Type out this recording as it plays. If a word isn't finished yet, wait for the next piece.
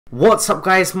What's up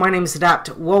guys, my name is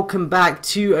Adapt. Welcome back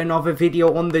to another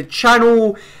video on the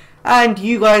channel, and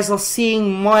you guys are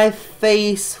seeing my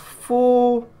face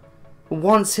for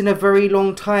once in a very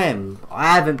long time.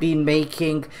 I haven't been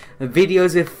making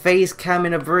videos with face cam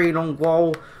in a very long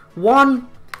while. One,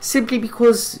 simply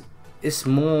because it's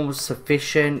more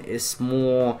sufficient, it's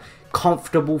more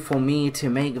comfortable for me to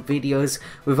make videos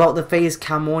without the face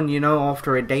cam on. You know,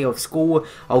 after a day of school,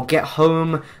 I'll get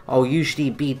home, I'll usually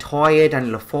be tired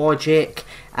and lethargic,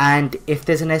 and if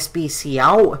there's an SBC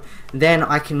out, then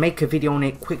I can make a video on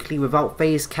it quickly without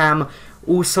face cam.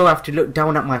 Also, I have to look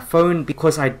down at my phone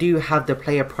because I do have the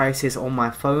player prices on my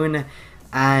phone,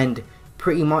 and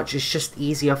pretty much it's just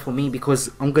easier for me because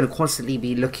I'm going to constantly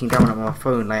be looking down at my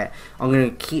phone. Like, I'm going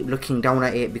to keep looking down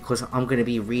at it because I'm going to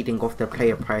be reading off the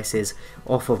player prices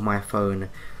off of my phone.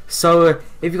 So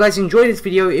if you guys enjoyed this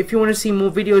video, if you want to see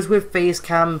more videos with face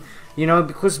cam, you know,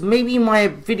 because maybe my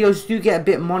videos do get a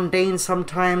bit mundane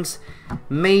sometimes,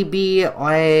 maybe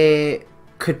I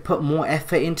could put more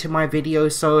effort into my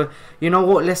videos. So you know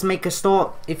what, let's make a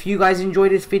start. If you guys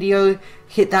enjoyed this video,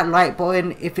 hit that like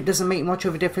button. If it doesn't make much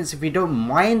of a difference, if you don't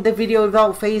mind the video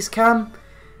without face cam,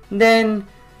 then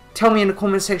tell me in the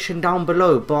comment section down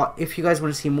below. But if you guys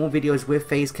want to see more videos with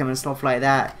face cam and stuff like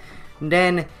that,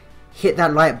 then hit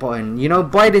that like button. You know,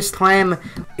 by this time,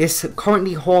 it's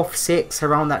currently 6:30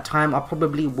 around that time. I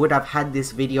probably would have had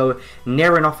this video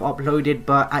near enough uploaded,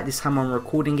 but at this time I'm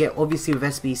recording it. Obviously with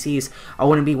SBCs, I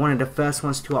want to be one of the first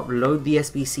ones to upload the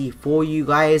SBC for you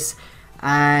guys.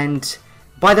 And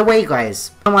by the way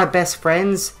guys, one of my best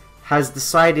friends has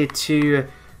decided to,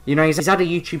 you know, he's had a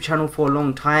YouTube channel for a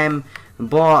long time,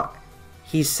 but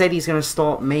he said he's going to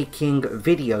start making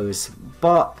videos.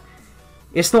 But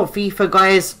it's not FIFA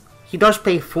guys. He does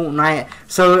play Fortnite,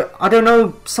 so I don't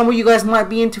know, some of you guys might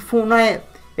be into Fortnite.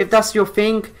 If that's your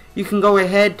thing, you can go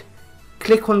ahead,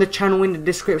 click on the channel in the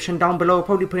description down below. I'll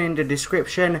probably put it in the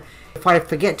description. If I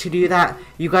forget to do that,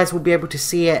 you guys will be able to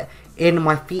see it in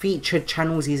my featured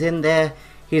channels. He's in there.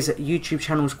 His YouTube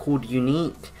channel is called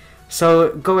Unique.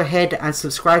 So go ahead and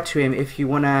subscribe to him if you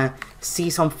want to see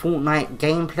some Fortnite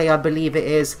gameplay, I believe it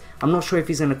is. I'm not sure if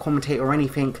he's going to commentate or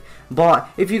anything, but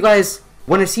if you guys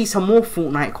want to see some more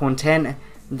Fortnite content,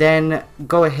 then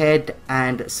go ahead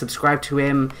and subscribe to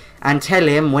him and tell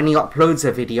him when he uploads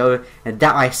a video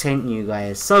that I sent you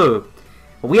guys. So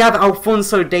we have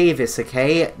Alphonso Davies.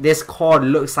 Okay, this card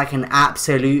looks like an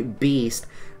absolute beast.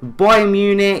 Bayern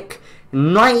Munich,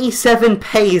 97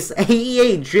 pace,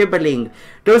 88 dribbling.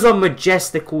 Those are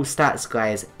majestical stats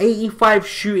guys. 85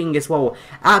 shooting as well.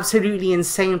 Absolutely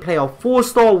insane player.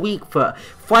 4-star weak foot,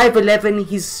 5'11".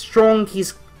 He's strong,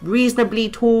 he's reasonably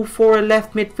tall for a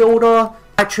left midfielder.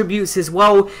 Attributes as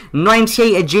well: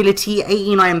 98 agility,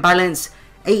 89 balance,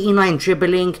 89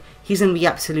 dribbling. He's going to be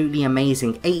absolutely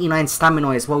amazing. 89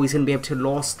 stamina as well. He's going to be able to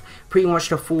last pretty much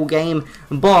the full game.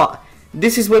 But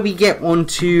this is where we get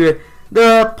onto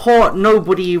the part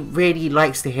nobody really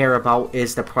likes to hear about,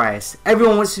 is the price.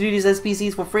 Everyone wants to do these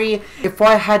SBCs for free. If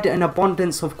I had an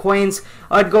abundance of coins,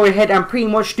 I'd go ahead and pretty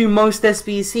much do most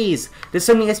SBCs. There's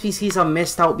so many SBCs I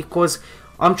missed out because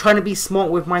I'm trying to be smart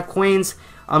with my coins.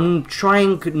 I'm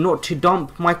trying not to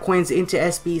dump my coins into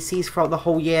SBCs throughout the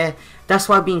whole year. That's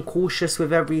why I've been cautious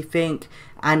with everything,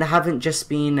 and I haven't just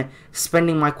been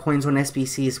spending my coins on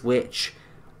SBCs which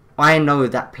I know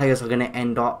that players are going to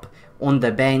end up on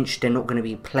the bench. They're not going to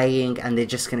be playing, and they're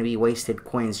just going to be wasted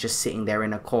coins just sitting there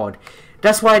in a card.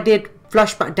 That's why I did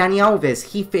flashback Dani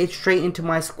Alves. He fitted straight into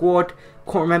my squad.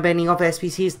 Can't remember any other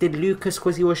SBCs. Did Lucas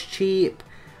because he was cheap.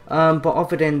 But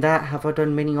other than that, have I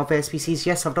done many other SBCs?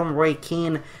 Yes, I've done Roy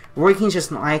Keane. Roy Keane's just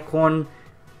an icon.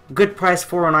 Good price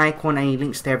for an icon, and he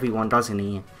links to everyone, doesn't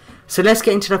he? So let's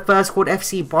get into the first squad,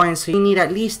 FC Bayern. So you need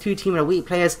at least 2 Team of the Week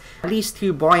players, at least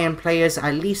 2 Bayern players,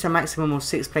 at least a maximum of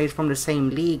 6 players from the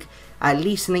same league, at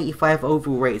least an 85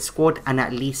 overall rated squad, and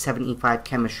at least 75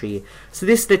 chemistry. So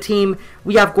this is the team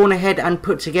we have gone ahead and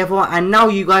put together, and now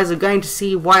you guys are going to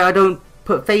see why I don't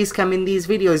put face cam in these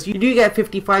videos. You do get a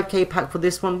 55k pack for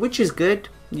this one, which is good.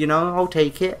 You know, I'll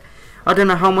take it. I don't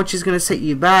know how much is going to set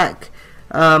you back,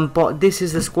 but this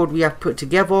is the squad we have put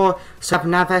together. So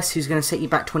we have Davies, who's going to set you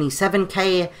back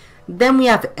 27k. Then we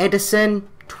have Edison,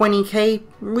 20k,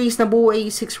 reasonable,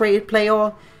 86 rated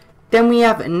player. Then we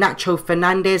have Nacho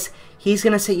Fernandez, he's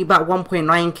going to set you back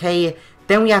 1.9k.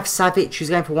 Then we have Savic, who's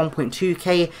going for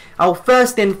 1.2k. Our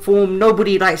first inform,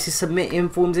 nobody likes to submit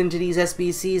informs into these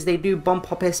SBCs. They do bump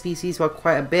up SBCs by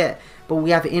quite a bit. But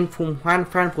we have inform Juan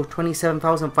Fran for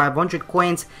 27,500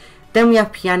 coins. Then we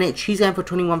have Pjanic, he's going for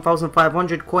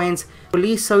 21,500 coins.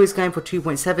 Oliso is going for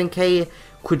 2.7k.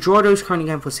 Cuadrado is currently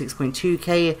going for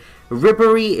 6.2k.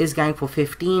 Ribery is going for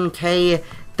 15k.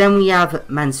 Then we have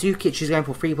Mandzukic who's going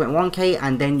for 3.1k,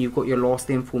 and then you've got your last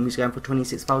inform who's going for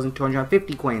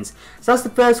 26,250 coins. So that's the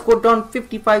first squad done,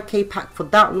 55k pack for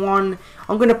that one.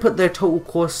 I'm going to put the total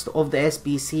cost of the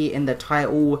SBC in the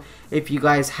title. If you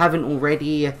guys haven't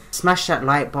already, smash that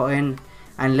like button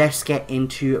and let's get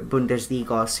into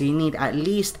Bundesliga. So you need at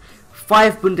least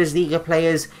 5 Bundesliga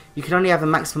players. You can only have a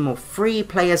maximum of 3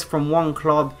 players from one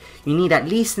club. You need at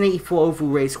least an 84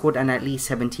 overall rate squad and at least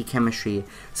 70 chemistry.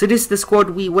 So this is the squad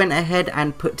we went ahead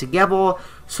and put together.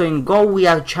 So in goal we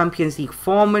have Champions League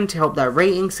Foreman to help that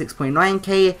rating,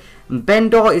 6.9k.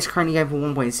 Bender is currently going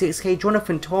for 1.6k.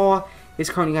 Jonathan Tah is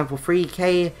currently going for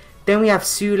 3k. Then we have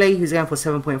Sule who's going for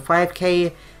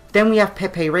 7.5k. Then we have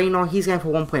Pepe Reina, he's going for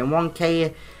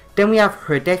 1.1k. Then we have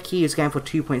Herdecki, who's going for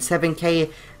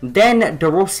 2.7k. Then De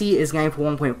Rossi is going for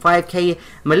 1.5k.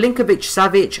 Milinkovic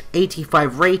Savic,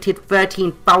 85 rated,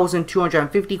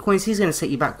 13,250 coins. He's going to set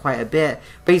you back quite a bit,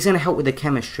 but he's going to help with the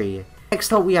chemistry.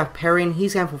 Next up we have Perrin,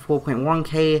 he's going for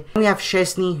 4.1k. Then we have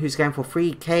Szczesny, who's going for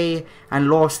 3k. And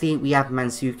lastly we have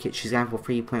Mandzukic, who's going for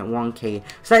 3.1k.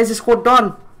 So that is the squad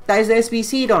done. That is the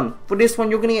SBC done. For this one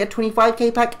you're going to get a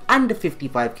 25k pack and a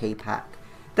 55k pack.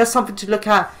 That's something to look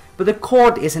at. But the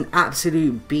COD is an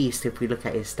absolute beast if we look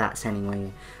at his stats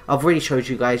anyway. I've already showed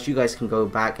you guys. You guys can go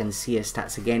back and see his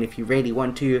stats again if you really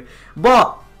want to.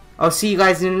 But I'll see you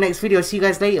guys in the next video. See you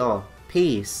guys later.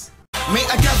 Peace. May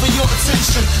I gather your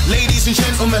attention, ladies and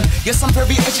gentlemen. Yes, I'm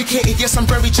very educated, yes, I'm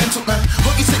very gentleman.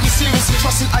 Hope you take me seriously,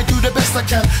 trusting I do the best I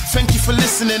can. Thank you for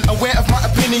listening, aware of my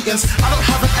opinions. I don't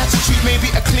have an attitude,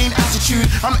 maybe a clean attitude.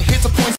 I'm here to point